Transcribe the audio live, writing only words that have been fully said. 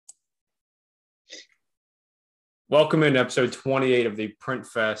Welcome in episode 28 of the Print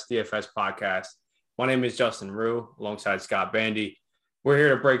Fest DFS podcast. My name is Justin Rue alongside Scott Bandy. We're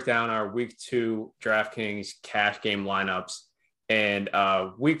here to break down our week 2 DraftKings cash game lineups. And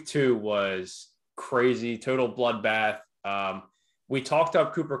week 2 was crazy, total bloodbath. We talked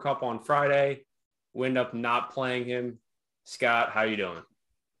up Cooper Kupp on Friday. We ended up not playing him. Scott, how you doing?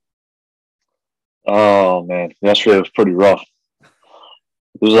 Oh, man. Yesterday was pretty rough.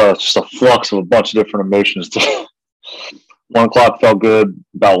 It was just a flux of a bunch of different emotions. 1 o'clock felt good.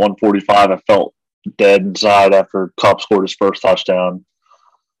 About 1:45, I felt dead inside after Kupp scored his first touchdown.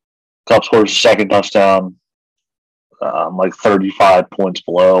 Kupp scored his second touchdown. I'm like 35 points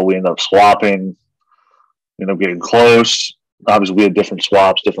below. We ended up swapping. We ended up getting close. Obviously, we had different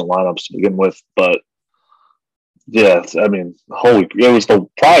swaps, different lineups to begin with. But, yeah, I mean, it was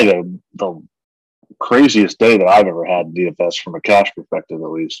probably the craziest day that I've ever had in DFS from a cash perspective, at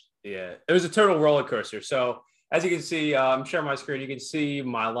least. Yeah, it was a total roller coaster. So, as you can see, I'm sharing my screen. You can see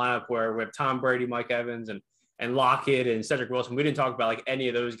my lineup where we have Tom Brady, Mike Evans, and Lockett and Cedric Wilson. We didn't talk about like any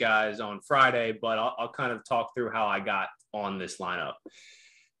of those guys on Friday, but I'll kind of talk through how I got on this lineup.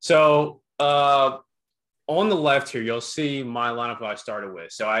 So on the left here, you'll see my lineup that I started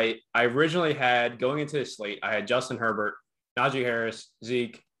with. So I originally had, going into the slate, I had Justin Herbert, Najee Harris,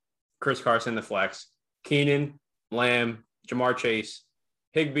 Zeke, Chris Carson, the flex, Keenan, Lamb, Jamar Chase,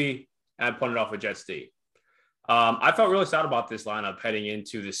 Higbee, and I punted off with Jets D. I felt really sad about this lineup heading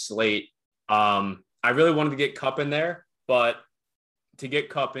into the slate. I really wanted to get Kupp in there, but to get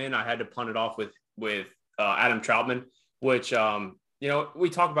Kupp in, I had to punt it off with Adam Troutman, which, we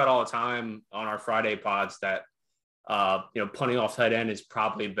talk about all the time on our Friday pods that, punting off tight end is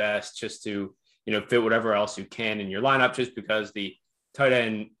probably best just to, fit whatever else you can in your lineup, just because the tight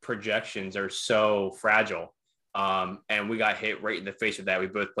end projections are so fragile. And we got hit right in the face with that. We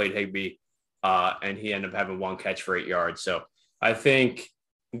both played Higbee. And he ended up having 1 catch for 8 yards. So I think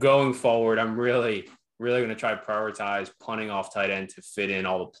going forward, I'm really, really going to try to prioritize punting off tight end to fit in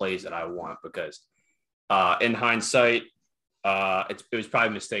all the plays that I want, because in hindsight, it was probably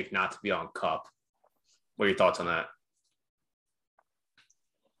a mistake not to be on Kupp. What are your thoughts on that?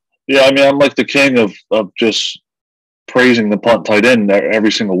 Yeah, I mean, I'm like the king of just praising the punt tight end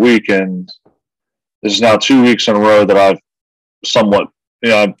every single week. And this is now 2 weeks in a row that I've somewhat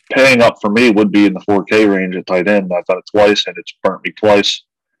paying up for me would be in the 4K range at tight end. I've done it twice, and it's burnt me twice.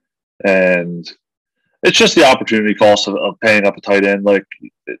 And it's just the opportunity cost of paying up a tight end. Like,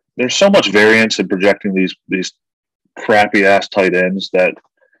 there's so much variance in projecting these crappy-ass tight ends that,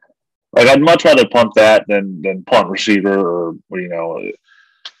 like, I'd much rather punt that than punt receiver or,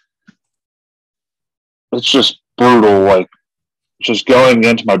 it's just brutal. Like, just going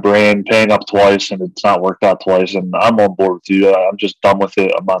against my brain, paying up twice, and it's not worked out twice. And I'm on board with you. I'm just done with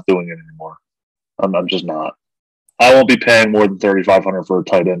it. I'm not doing it anymore. I'm just not. I won't be paying more than $3,500 for a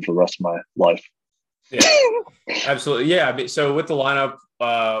tight end for the rest of my life. Yeah, absolutely. Yeah. So with the lineup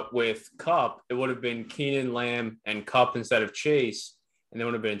with Kupp, it would have been Keenan, Lamb, and Kupp instead of Chase, and then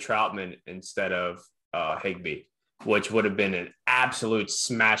would have been Troutman instead of Higbee, which would have been an absolute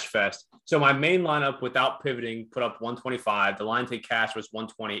smash fest. So my main lineup without pivoting put up 125. The line take cash was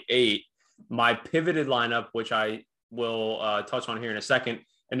 128. My pivoted lineup, which I will touch on here in a second,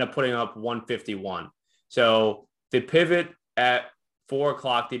 ended up putting up 151. So the pivot at 4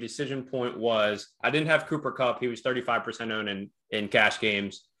 o'clock, the decision point was I didn't have Cooper Kupp. He was 35% owned in cash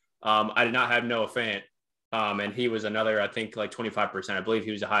games. I did not have Noah Fant. And he was another, I think, like 25%. I believe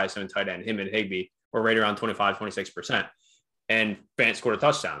he was the highest owned tight end. Him and Higbee were right around 25, 26%. And Fant scored a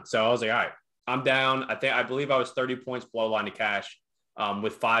touchdown. So I was like, all right, I'm down. I believe I was 30 points below line of cash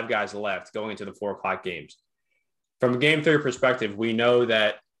with 5 guys left going into the 4 o'clock games. From a game theory perspective, we know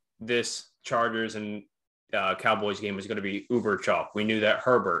that this Chargers and Cowboys game was going to be uber chalk. We knew that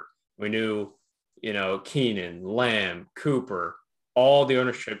Herbert, we knew, Keenan, Lamb, Cooper, all the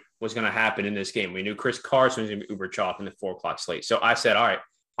ownership was going to happen in this game. We knew Chris Carson was going to be uber chalk in the 4 o'clock slate. So I said, all right,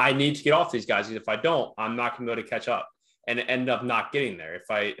 I need to get off these guys. If I don't, I'm not going to be able to catch up. And it ended up not getting there.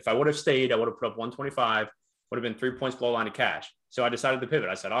 If I would have stayed, I would have put up 125, would have been 3 points below line of cash. So I decided to pivot.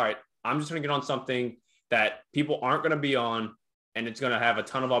 I said, all right, I'm just going to get on something that people aren't going to be on, and it's going to have a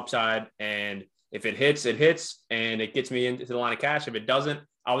ton of upside. And if it hits, it hits, and it gets me into the line of cash. If it doesn't,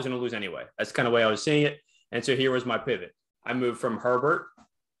 I was going to lose anyway. That's kind of the way I was seeing it. And so here was my pivot. I moved from Herbert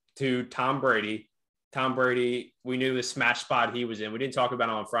to Tom Brady. Tom Brady, we knew the smash spot he was in. We didn't talk about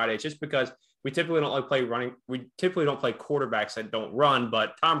it on Friday. It's just because we typically don't like play running. We typically don't play quarterbacks that don't run,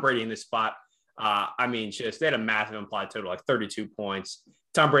 but Tom Brady in this spot, they had a massive implied total, like 32 points.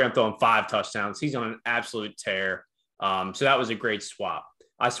 Tom Brady, I'm throwing 5 touchdowns. He's on an absolute tear. So that was a great swap.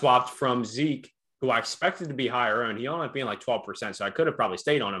 I swapped from Zeke who I expected to be higher owned. He ended up being like 12%. So I could have probably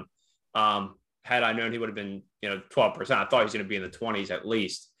stayed on him. Had I known he would have been, 12%. I thought he was going to be in the 20s at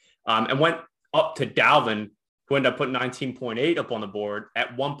least. And went up to Dalvin, who ended up putting 19.8 up on the board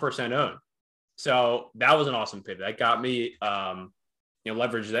at 1% owned. So that was an awesome pivot. That got me,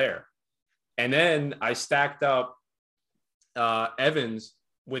 leverage there. And then I stacked up Evans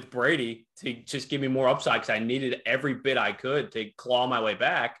with Brady to just give me more upside because I needed every bit I could to claw my way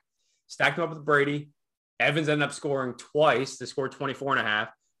back. Stacked him up with Brady. Evans ended up scoring twice. They scored 24.5.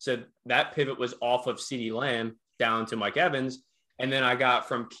 So that pivot was off of CeeDee Lamb down to Mike Evans. And then I got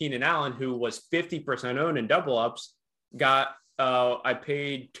from Keenan Allen, who was 50% owned in double ups, I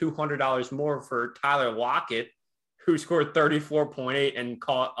paid $200 more for Tyler Lockett, who scored 34.8 and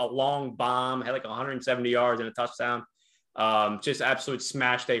caught a long bomb, had like 170 yards and a touchdown. Just absolute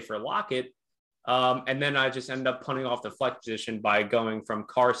smash day for Lockett. And then I just ended up punting off the flex position by going from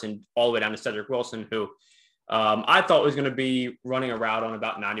Carson all the way down to Cedric Wilson, who I thought was going to be running a route on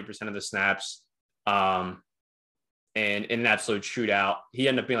about 90% of the snaps. And in an absolute shootout, he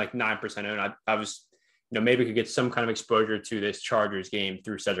ended up being like 9% owned. I was, maybe could get some kind of exposure to this Chargers game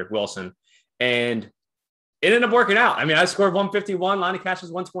through Cedric Wilson. And it ended up working out. I mean, I scored 151, line of cash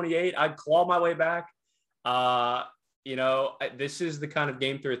was 128. I clawed my way back. This is the kind of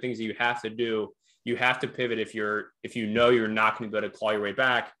game theory things that you have to do. You have to pivot if you're not going to be able to claw your way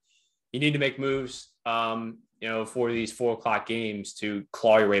back. You need to make moves, for these 4:00 games to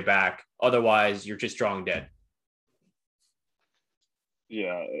claw your way back. Otherwise, you're just drawing dead.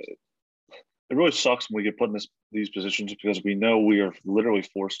 Yeah, it really sucks when we get put in these positions because we know we are literally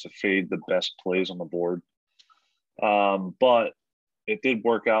forced to fade the best plays on the board. But it did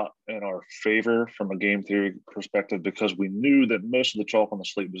work out in our favor from a game theory perspective because we knew that most of the chalk on the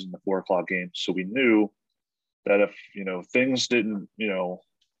slate was in the 4:00 games. So we knew that if, things didn't,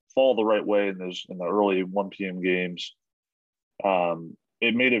 fall the right way in the early 1 p.m. games,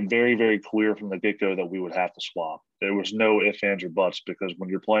 it made it very, very clear from the get-go that we would have to swap. There was no ifs, ands, or buts because when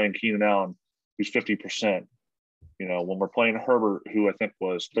you're playing Keenan Allen, who's 50%, when we're playing Herbert, who I think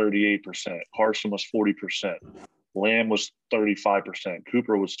was 38%, Carson was 40%, Lamb was 35%,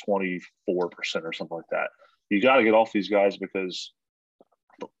 Cooper was 24% or something like that. You got to get off these guys because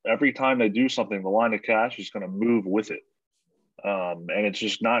every time they do something, the line of cash is going to move with it. And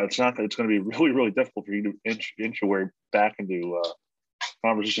it's going to be really, really difficult for you to inch your way back into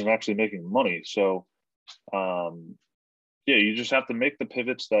conversation of actually making money. So, you just have to make the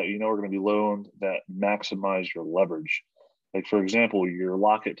pivots that are going to be loaned that maximize your leverage. Like, for example, your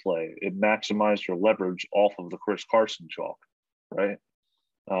Lockett play, it maximized your leverage off of the Chris Carson chalk, right?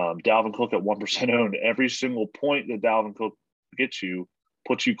 Dalvin Cook at 1% owned. Every single point that Dalvin Cook gets you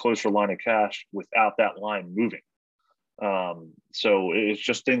puts you closer line of cash without that line moving. So it's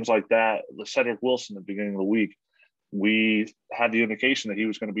just things like that. The Cedric Wilson at the beginning of the week, we had the indication that he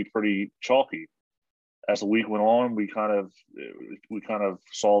was going to be pretty chalky. As the week went on, we kind of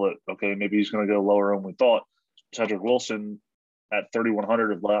saw that, okay, maybe he's going to go lower than we thought. Cedric Wilson at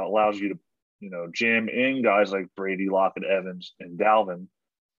 3,100 allows you to, jam in guys like Brady, Lockett, Evans, and Dalvin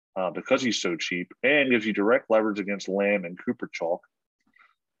because he's so cheap, and gives you direct leverage against Lamb and Cooper chalk.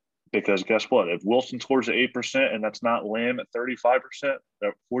 Because guess what? If Wilson scores at 8% and that's not Lamb at 35%,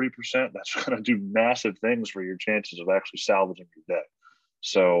 at 40%, that's going to do massive things for your chances of actually salvaging your day.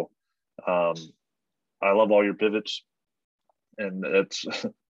 So I love all your pivots, and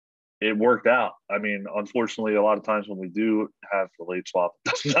it worked out. I mean, unfortunately, a lot of times when we do have the late swap,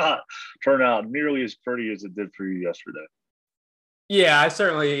 it does not turn out nearly as pretty as it did for you yesterday. Yeah, I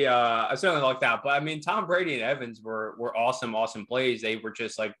certainly lucked out. But I mean, Tom Brady and Evans were awesome plays. They were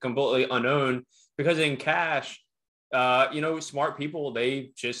just like completely unknown because in cash, smart people,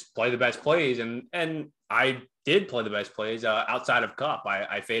 they just play the best plays. And I did play the best plays outside of Kupp.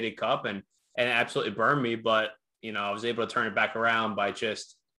 I faded Kupp and it absolutely burned me. But, I was able to turn it back around by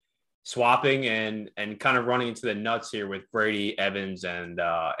just swapping and kind of running into the nuts here with Brady, Evans, and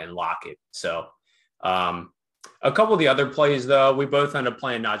Lockett. So, a couple of the other plays, though, we both ended up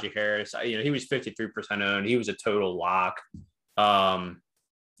playing Najee Harris. He was 53% owned. He was a total lock.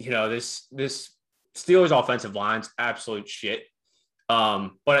 This Steelers offensive line's absolute shit.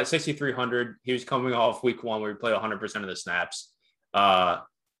 But at 6,300, he was coming off week 1 where he played 100% of the snaps. As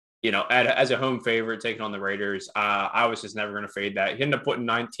a home favorite taking on the Raiders, I was just never going to fade that. He ended up putting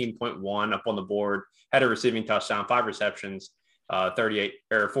 19.1 up on the board, had a receiving touchdown, 5 receptions,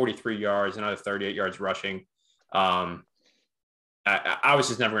 43 yards, another 38 yards rushing. I was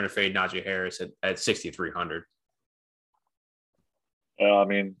just never going to fade Najee Harris at 6,300. I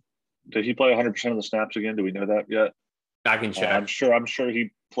mean, did he play 100% of the snaps again? Do we know that yet? I can check. I'm sure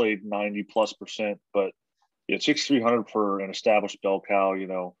he played 90+%, but yeah, 6,300 for an established bell cow,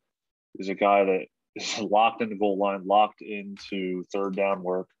 is a guy that is locked in the goal line, locked into third down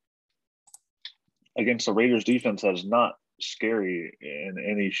work against the Raiders defense that is not scary in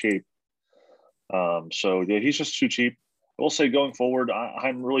any shape. So yeah, he's just too cheap. I will say going forward,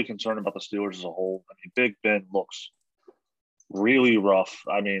 I'm really concerned about the Steelers as a whole. I mean, Big Ben looks really rough.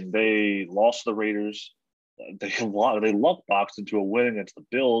 I mean, they lost the Raiders. They luck boxed into a win against the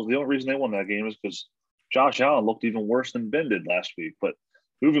Bills. The only reason they won that game is because Josh Allen looked even worse than Ben did last week. But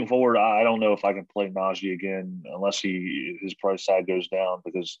moving forward, I don't know if I can play Najee again unless his price tag goes down,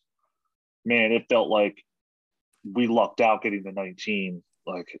 because man, it felt like we lucked out getting to 19.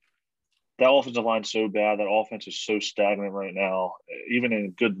 Like, that offensive line's so bad. That offense is so stagnant right now. Even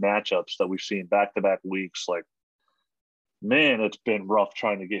in good matchups that we've seen back-to-back weeks, like, man, it's been rough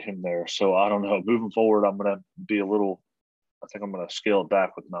trying to get him there. So I don't know. Moving forward, I'm going to be I think I'm going to scale it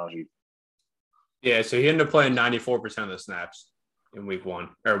back with Najee. Yeah, so he ended up playing 94% of the snaps in week 1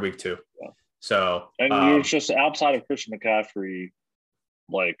 or week 2. Yeah. So, and you're just outside of Christian McCaffrey,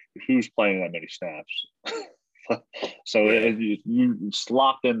 like, who's playing that many snaps? So yeah. You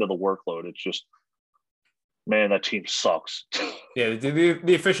locked into the workload. It's just, man, that team sucks. Yeah,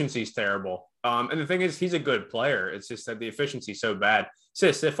 the efficiency is terrible. And the thing is, he's a good player. It's just that the efficiency is so bad. See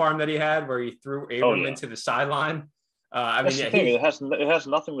the stiff arm that he had where he threw Abram into the sideline? That's the thing. It has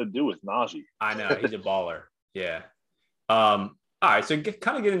nothing to do with Najee. I know. He's a baller. Yeah. All right, so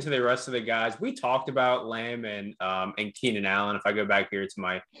kind of get into the rest of the guys. We talked about Lamb and Keenan Allen. If I go back here to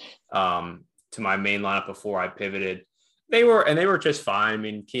my main lineup before I pivoted, they were just fine. I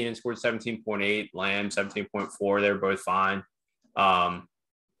mean, Keenan scored 17.8, Lamb 17.4. They were both fine.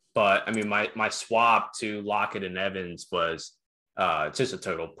 But I mean, my swap to Lockett and Evans was just a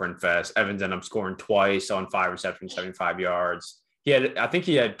total print fest. Evans ended up scoring twice on 5 receptions, 75 yards. I think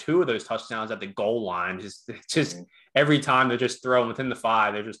he had 2 of those touchdowns at the goal line. Just every time they're just throwing within the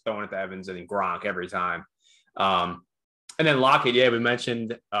 5, they're just throwing it to Evans and Gronk every time. And then Lockett, we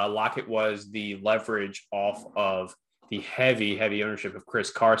mentioned Lockett was the leverage off of the heavy ownership of Chris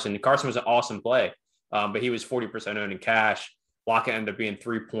Carson. Carson was an awesome play, but he was 40% owned in cash. Lockett ended up being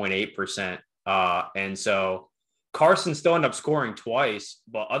 3.8%. And so Carson still ended up scoring twice,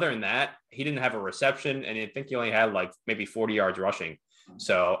 but other than that, he didn't have a reception, and I think he only had like maybe 40 yards rushing.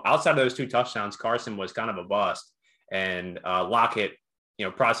 So outside of those 2 touchdowns, Carson was kind of a bust. And Lockett,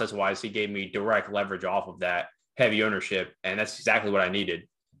 process-wise, he gave me direct leverage off of that heavy ownership, and that's exactly what I needed,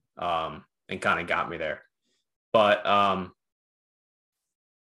 and kind of got me there. But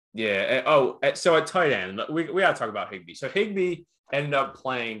so at tight end, we got to talk about Higbee. So Higbee ended up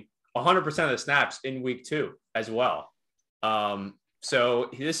playing 100% of the snaps in week 2 as well. So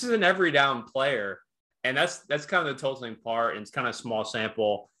this is an every down player, and that's kind of the tilting part, and it's kind of a small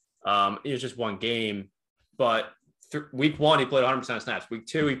sample. It was just one game, but week 1 he played 100% of snaps. Week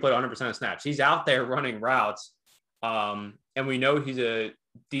 2 he played 100% of snaps. He's out there running routes, and we know he's a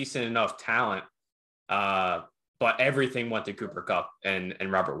decent enough talent. But everything went to Cooper Kupp and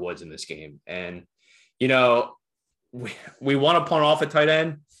Robert Woods in this game, and we want to punt off at tight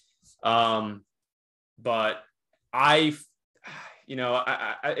end. But it's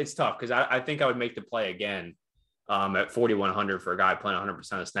tough because I think I would make the play again at 4,100 for a guy playing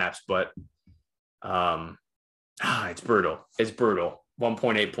 100% of snaps. But it's brutal. It's brutal.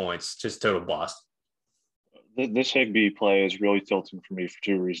 1.8 points, just total bust. This Higbee play is really tilting for me for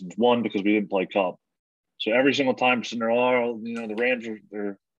 2 reasons. One, because we didn't play Kupp. So every single time, the Rams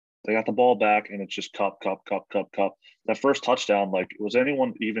they got the ball back, and it's just Kupp. That first touchdown, like, was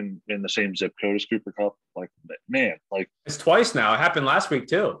anyone even in the same zip code as Cooper Kupp? Like, man, like, it's twice now. It happened last week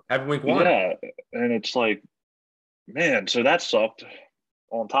too. Happened week 1. Yeah, and it's like, man, so that sucked.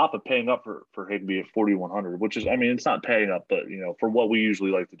 On top of paying up for Higbee at 4,100, which is, I mean, it's not paying up, but for what we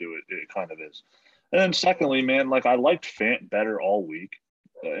usually like to do, it kind of is. And then secondly, man, like, I liked Fant better all week,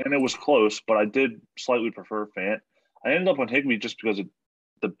 and it was close, but I did slightly prefer Fant. I ended up on Higbee just because of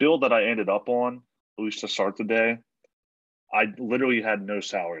the build that I ended up on, at least to start the day. I literally had no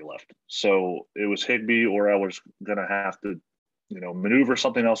salary left. So it was Higbee, or I was going to have to, maneuver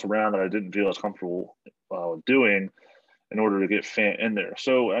something else around that I didn't feel as comfortable doing in order to get Fant in there.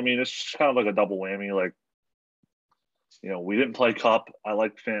 So, I mean, it's kind of like a double whammy. Like, we didn't play Kupp. I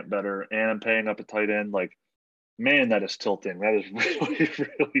liked Fant better, and I'm paying up a tight end. Like, man, that is tilting. That is really,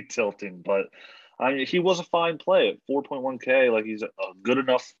 really tilting. But I mean, he was a fine play at 4.1K. Like, he's a good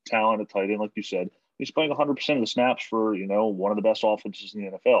enough talent at tight end, like you said. He's playing 100% of the snaps for, one of the best offenses in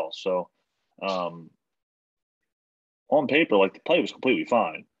the NFL. So, on paper, like, the play was completely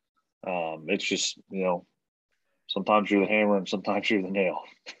fine. It's just, Sometimes you're the hammer and sometimes you're the nail.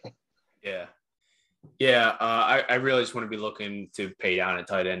 Yeah. Yeah. I really just want to be looking to pay down a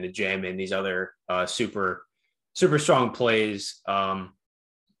tight end to jam in these other super, super strong plays.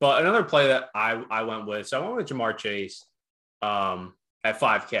 But another play that I went with, so I went with Jamar Chase at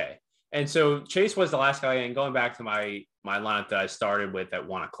 5K. And so Chase was the last guy in, going back to my lineup that I started with at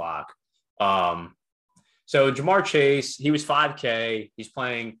 1 o'clock. So Jamar Chase, he was 5K. He's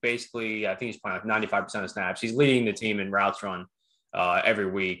playing basically, I think he's playing like 95% of snaps. He's leading the team in routes run every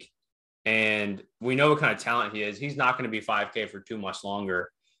week. And we know what kind of talent he is. He's not going to be 5K for too much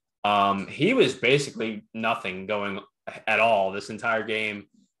longer. He was basically nothing going at all this entire game.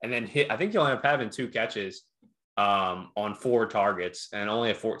 And then I think he only ended up having 2 catches on 4 targets and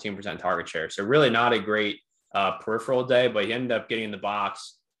only a 14% target share. So really not a great peripheral day, but he ended up getting in the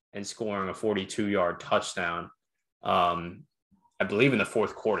box and scoring a 42-yard touchdown, I believe in the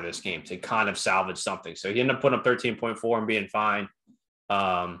fourth quarter of this game to kind of salvage something. So he ended up putting up 13.4 and being fine.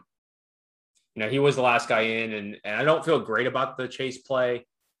 He was the last guy in, and I don't feel great about the Chase play,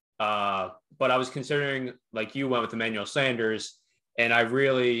 but I was considering, like you went with Emmanuel Sanders, and I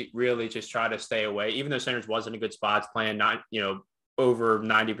really, really just try to stay away. Even though Sanders was in a good spot, playing not, over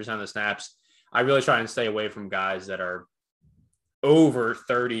 90% of the snaps, I really try and stay away from guys that are over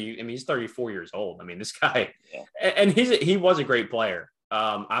 30. I mean, he's 34 years old. I mean, this guy, and he was a great player.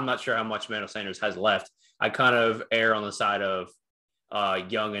 I'm not sure how much Emmanuel Sanders has left. I kind of err on the side of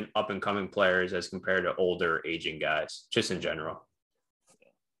young and up and coming players as compared to older aging guys, just in general.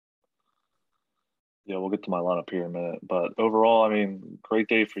 Yeah, we'll get to my lineup here in a minute. But overall, I mean, great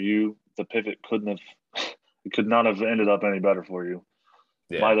day for you. The pivot it could not have ended up any better for you.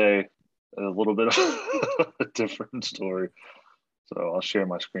 Yeah. My day, a little bit of a different story. So I'll share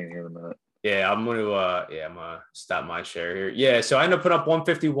my screen here in a minute. Yeah, I'm gonna stop my share here. Yeah, so I ended up putting up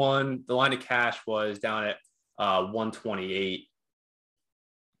 151. The line of cash was down at 128.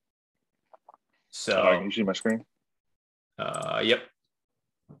 So can you see my screen? Yep.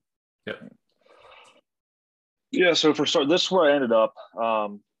 Yeah, so this is where I ended up.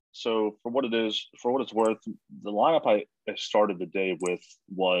 So for what it's worth, the lineup I started the day with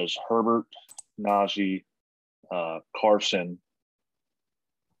was Herbert, Najee, Carson,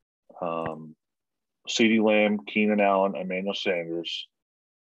 CeeDee Lamb, Keenan Allen, Emmanuel Sanders,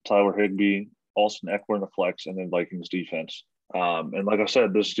 Tyler Higbee, Austin Eckler in the flex, and then Vikings defense. And like I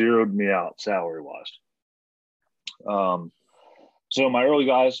said, this zeroed me out salary-wise. So my early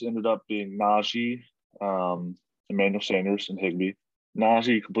guys ended up being Najee, Emmanuel Sanders, and Higbee.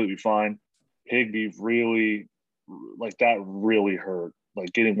 Najee completely fine. Higbee really hurt.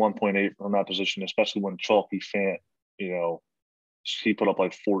 Like getting 1.8 from that position, especially when Chalky Fant, he put up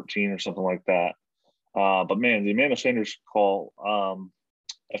like 14 or something like that. But man, the Emmanuel Sanders call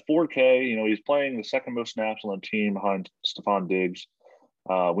at 4K, he's playing the second most snaps on the team behind Stephon Diggs.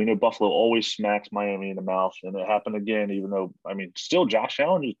 We know Buffalo always smacks Miami in the mouth, and it happened again, even though, still Josh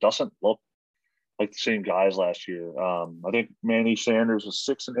Allen just doesn't look like the same guys last year. I think Manny Sanders was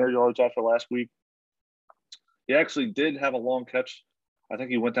 6 in air yards after last week. He actually did have a long catch. I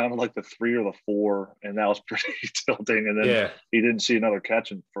think he went down to like the 3 or the 4, and that was pretty tilting. And then he didn't see another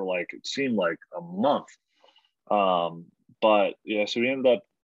catch for it seemed like a month. But yeah, so he ended up,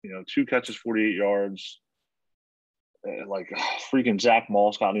 2 catches, 48 yards. Freaking Zach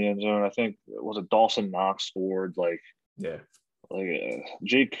Moss got in the end zone. I think it was Dawson Knox scored.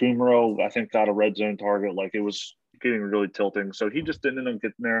 Jake Kumro, I think, got a red zone target. It was getting really tilting. So he just didn't end up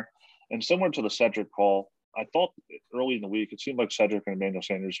getting there. And similar to the Cedric call, I thought early in the week, it seemed like Cedric and Emmanuel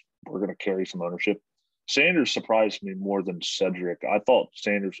Sanders were going to carry some ownership. Sanders surprised me more than Cedric. I thought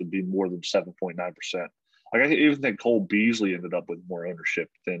Sanders would be more than 7.9%. I even think Cole Beasley ended up with more ownership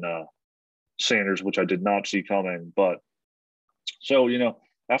than Sanders, which I did not see coming. But so,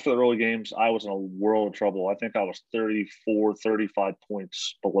 after the early games, I was in a world of trouble. I think I was 34, 35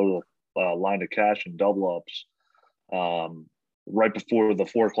 points below the line of cash and double ups right before the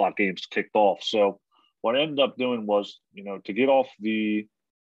 4 o'clock games kicked off. So what I ended up doing was, to get off the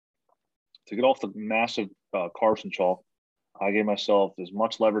massive Carson chalk, I gave myself as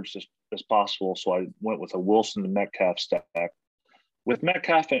much leverage as possible. So I went with a Wilson and Metcalf stack. With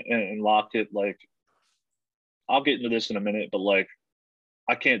Metcalf and Lockett, I'll get into this in a minute, but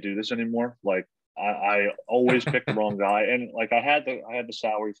I can't do this anymore. I always pick the wrong guy, and I had the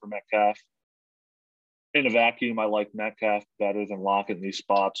salary for Metcalf. In a vacuum, I like Metcalf better than Lockett in these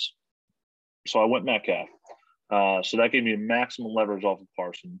spots, so I went Metcalf. So that gave me maximum leverage off of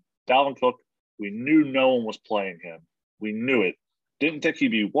Carson. Dalvin Cook, we knew no one was playing him. We knew it. Didn't think he'd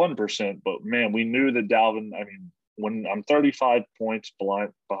be 1%, but man, we knew that Dalvin. When I'm 35 points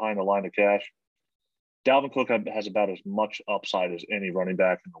behind the line of cash, Dalvin Cook has about as much upside as any running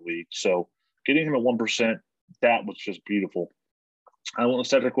back in the league. So getting him at 1%, that was just beautiful. I went with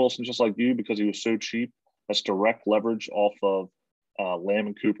Cedric Wilson just like you because he was so cheap. That's direct leverage off of Lamb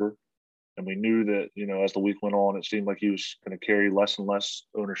and Cooper. And we knew that, as the week went on, it seemed like he was going to carry less and less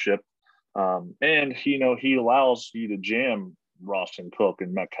ownership. And he allows you to jam Russ and Cook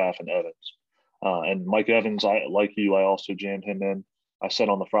and Metcalf and Evans. And Mike Evans, I also jammed him in. I said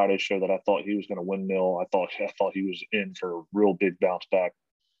on the Friday show that I thought he was going to windmill. I thought he was in for a real big bounce back.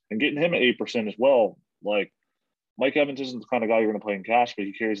 And getting him at 8% as well, like Mike Evans isn't the kind of guy you're going to play in cash, but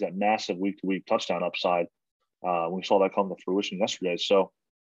he carries that massive week-to-week touchdown upside. We saw that come to fruition yesterday. So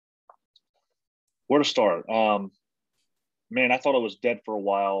where to start? Man, I thought it was dead for a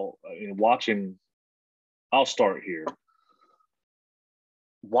while. I'll start here.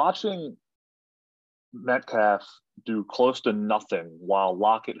 Watching Metcalf do close to nothing while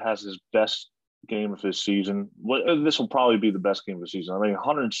Lockett has his best game of his season. This will probably be the best game of the season.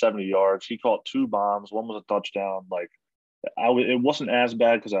 170 yards. He caught 2 bombs. One was a touchdown. It wasn't as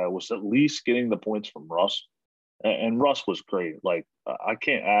bad because I was at least getting the points from Russ. And Russ was great. I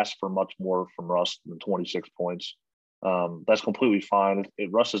can't ask for much more from Russ than 26 points. That's completely fine.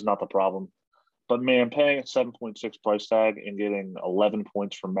 Russ is not the problem. But, man, paying a 7.6 price tag and getting 11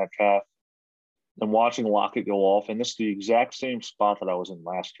 points from Metcalf and watching Lockett go off, and this is the exact same spot that I was in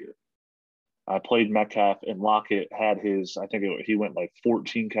last year. I played Metcalf, and Lockett had he went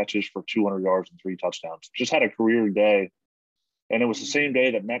 14 catches for 200 yards and 3 touchdowns. Just had a career day. And it was the same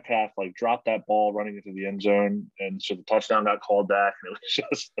day that Metcalf dropped that ball running into the end zone. And so the touchdown got called back, and it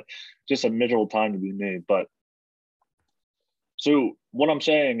was just a miserable time to be made. But so what I'm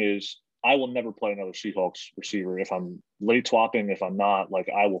saying is I will never play another Seahawks receiver. If I'm late swapping, if I'm not,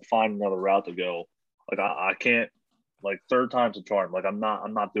 I will find another route to go. I can't, third time's a charm. I'm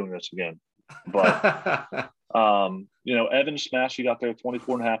not doing this again. But Evan Smash, he got there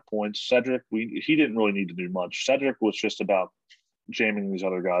 24.5 points. Cedric, he didn't really need to do much. Cedric was just about jamming these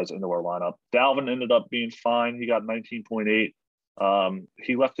other guys into our lineup. Dalvin ended up being fine. He got 19.8.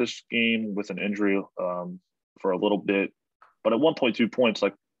 He left this game with an injury for a little bit, but at 1.2 points,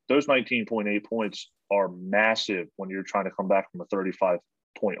 those 19.8 points are massive when you're trying to come back from a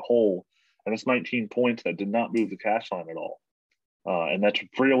 35-point hole. And it's 19 points that did not move the cash line at all. And that's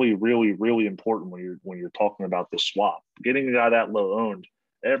really, really, really important when you're talking about this swap. Getting a guy that low owned,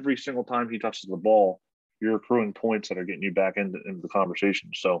 every single time he touches the ball, you're accruing points that are getting you back into the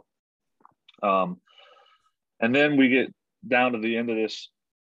conversation. So, and then we get down to the end of this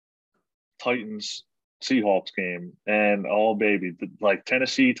Titans Seahawks game, and oh baby,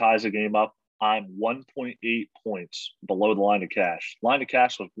 Tennessee ties the game up. I'm 1.8 points below the line of cash. Line of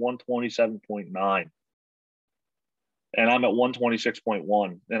cash was 127.9. And I'm at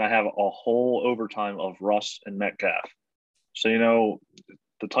 126.1, and I have a whole overtime of Russ and Metcalf. So,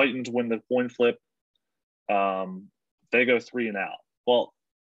 the Titans win the coin flip. They go 3 and out. Well,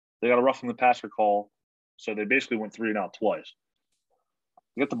 they got a roughing the passer call, so they basically went 3 and out twice.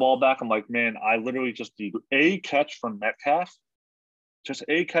 Get the ball back. I'm like, man, I literally just need a catch from Metcalf,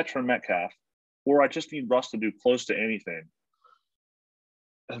 or I just need Russ to do close to anything.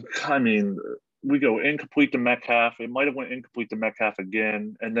 We go incomplete to Metcalf. It might have went incomplete to Metcalf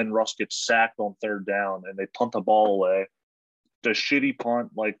again, and then Russ gets sacked on 3rd down, and they punt the ball away. The shitty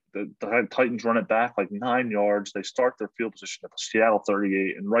punt, the Titans run it back 9 yards. They start their field position at the Seattle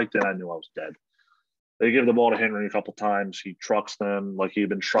 38, and right then I knew I was dead. They give the ball to Henry a couple times. He trucks them like he had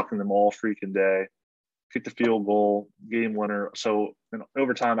been trucking them all freaking day. Kick the field goal, game winner. So in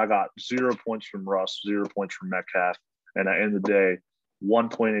overtime, I got 0 points from Russ, 0 points from Metcalf, and at the end of the day,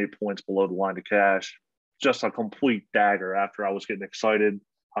 1.8 points below the line of cash. Just a complete dagger after I was getting excited.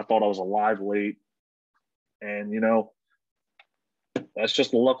 I thought I was alive late. And, that's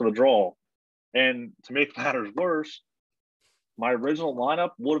just the luck of the draw. And to make matters worse, my original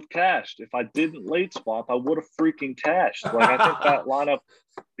lineup would have cashed. If I didn't late swap, I would have freaking cashed. I think that lineup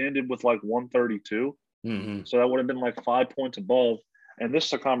ended with 132. Mm-hmm. So that would have been 5 points above. And this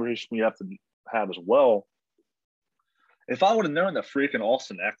is a conversation we have to have as well. If I would have known that freaking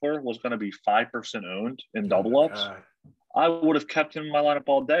Austin Eckler was going to be 5% owned in double ups, I would have kept him in my lineup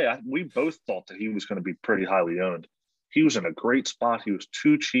all day. We both thought that he was going to be pretty highly owned. He was in a great spot. He was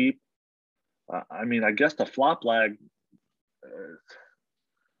too cheap. I guess the flop lag.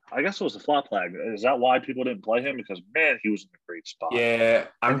 I guess it was the flop lag. Is that why people didn't play him? Because man, he was in a great spot. Yeah,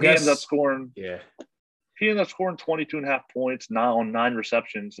 he ended up scoring. Yeah, he ended up scoring 22.5 points, now on 9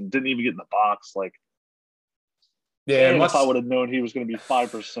 receptions, and didn't even get in the box. If I would have known he was going to be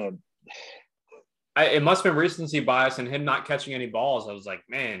 5%. It must have been recency bias and him not catching any balls. I was like,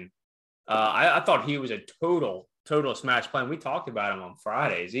 man, I thought he was a total smash play. And we talked about him on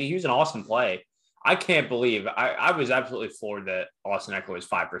Fridays. He was an awesome play. I can't believe I was absolutely floored that Austin Eckler was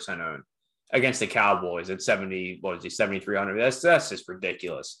 5% owned against the Cowboys at 70. What was he, 7,300? That's just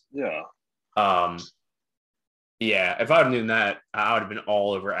ridiculous. Yeah. Yeah. If I would have known that, I would have been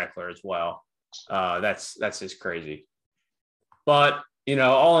all over Eckler as well. That's just crazy. But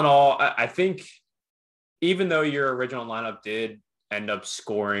all in all, I think even though your original lineup did end up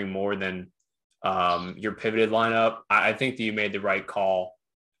scoring more than your pivoted lineup, I think that you made the right call.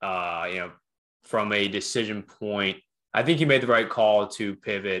 From a decision point, I think you made the right call to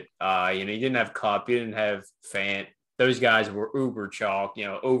pivot. You didn't have Kupp, you didn't have Fant. Those guys were uber chalk.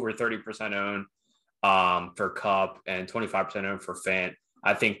 Over 30% owned for Kupp and 25% owned for Fant.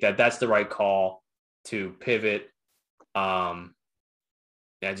 I think that's the right call to pivot.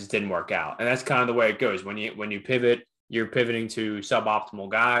 That just didn't work out, and that's kind of the way it goes. When you pivot, you're pivoting to suboptimal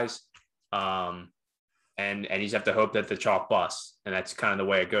guys, and you just have to hope that the chalk busts, and that's kind of the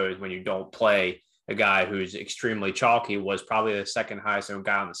way it goes when you don't play a guy who's extremely chalky. Was probably the second highest owned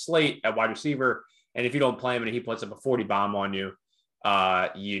guy on the slate at wide receiver, and if you don't play him and he puts up a 40 bomb on you,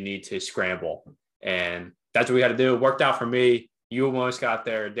 you need to scramble, and that's what we had to do. It worked out for me. You almost got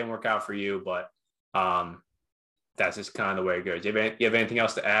there. It didn't work out for you, but that's just kind of the way it goes. You have anything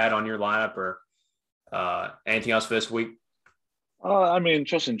else to add on your lineup or anything else for this week? I mean,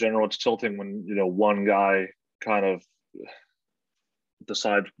 just in general, it's tilting when, one guy kind of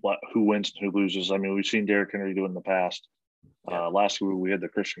decides who wins and who loses. I mean, we've seen Derrick Henry do it in the past. Yeah. Last week, we had the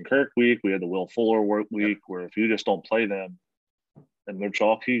Christian Kirk week. We had the Will Fuller week where if you just don't play them and they're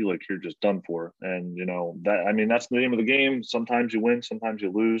chalky, like you're just done for. And, that's the name of the game. Sometimes you win, sometimes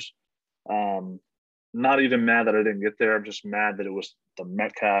you lose. Not even mad that I didn't get there. I'm just mad that it was the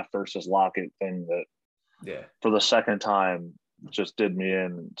Metcalf versus Lockett thing that, for the second time, just did me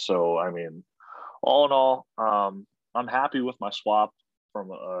in. So, I mean, all in all, I'm happy with my swap from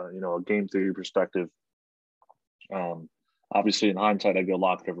a game theory perspective. Obviously, in hindsight, I go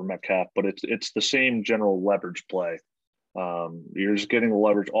Lockett over Metcalf, but it's the same general leverage play. You're just getting the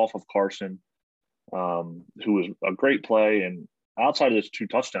leverage off of Carson, who was a great play, and outside of those 2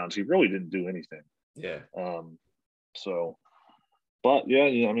 touchdowns, he really didn't do anything. Yeah. But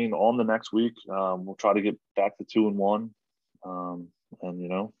yeah, I mean, on the next week, we'll try to get back to 2-1,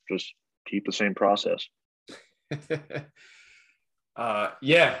 and just keep the same process.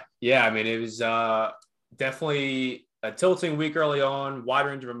 Yeah. I mean, it was definitely a tilting week early on, wide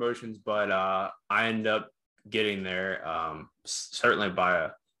range of emotions, but I ended up getting there certainly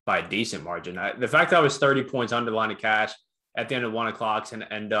by a decent margin. The fact that I was 30 points under the line of cash at the end of 1 o'clock and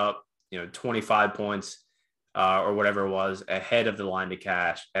end up 25 points or whatever it was ahead of the line to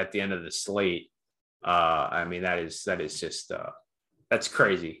cash at the end of the slate. I mean, that is just that's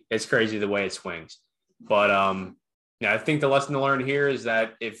crazy. It's crazy the way it swings. But I think the lesson to learn here is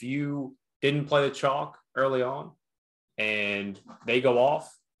that if you didn't play the chalk early on and they go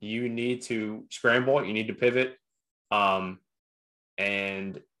off, you need to scramble. You need to pivot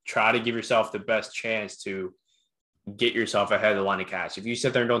and try to give yourself the best chance to get yourself ahead of the line of cash. If you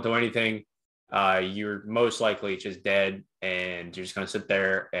sit there and don't do anything, you're most likely just dead, and you're just going to sit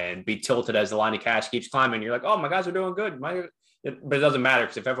there and be tilted as the line of cash keeps climbing. You're like, oh, my guys are doing good. But it doesn't matter,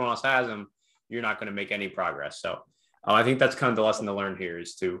 because if everyone else has them, you're not going to make any progress. So I think that's kind of the lesson to learn here,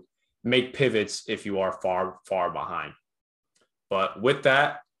 is to make pivots if you are far, far behind. But with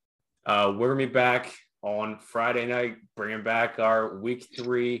that, we're going to be back on Friday night, bringing back our week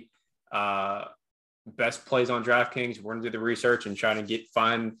 3 best plays on DraftKings. We're going to do the research and try to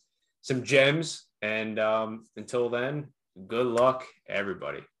find some gems. And until then, good luck,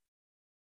 everybody.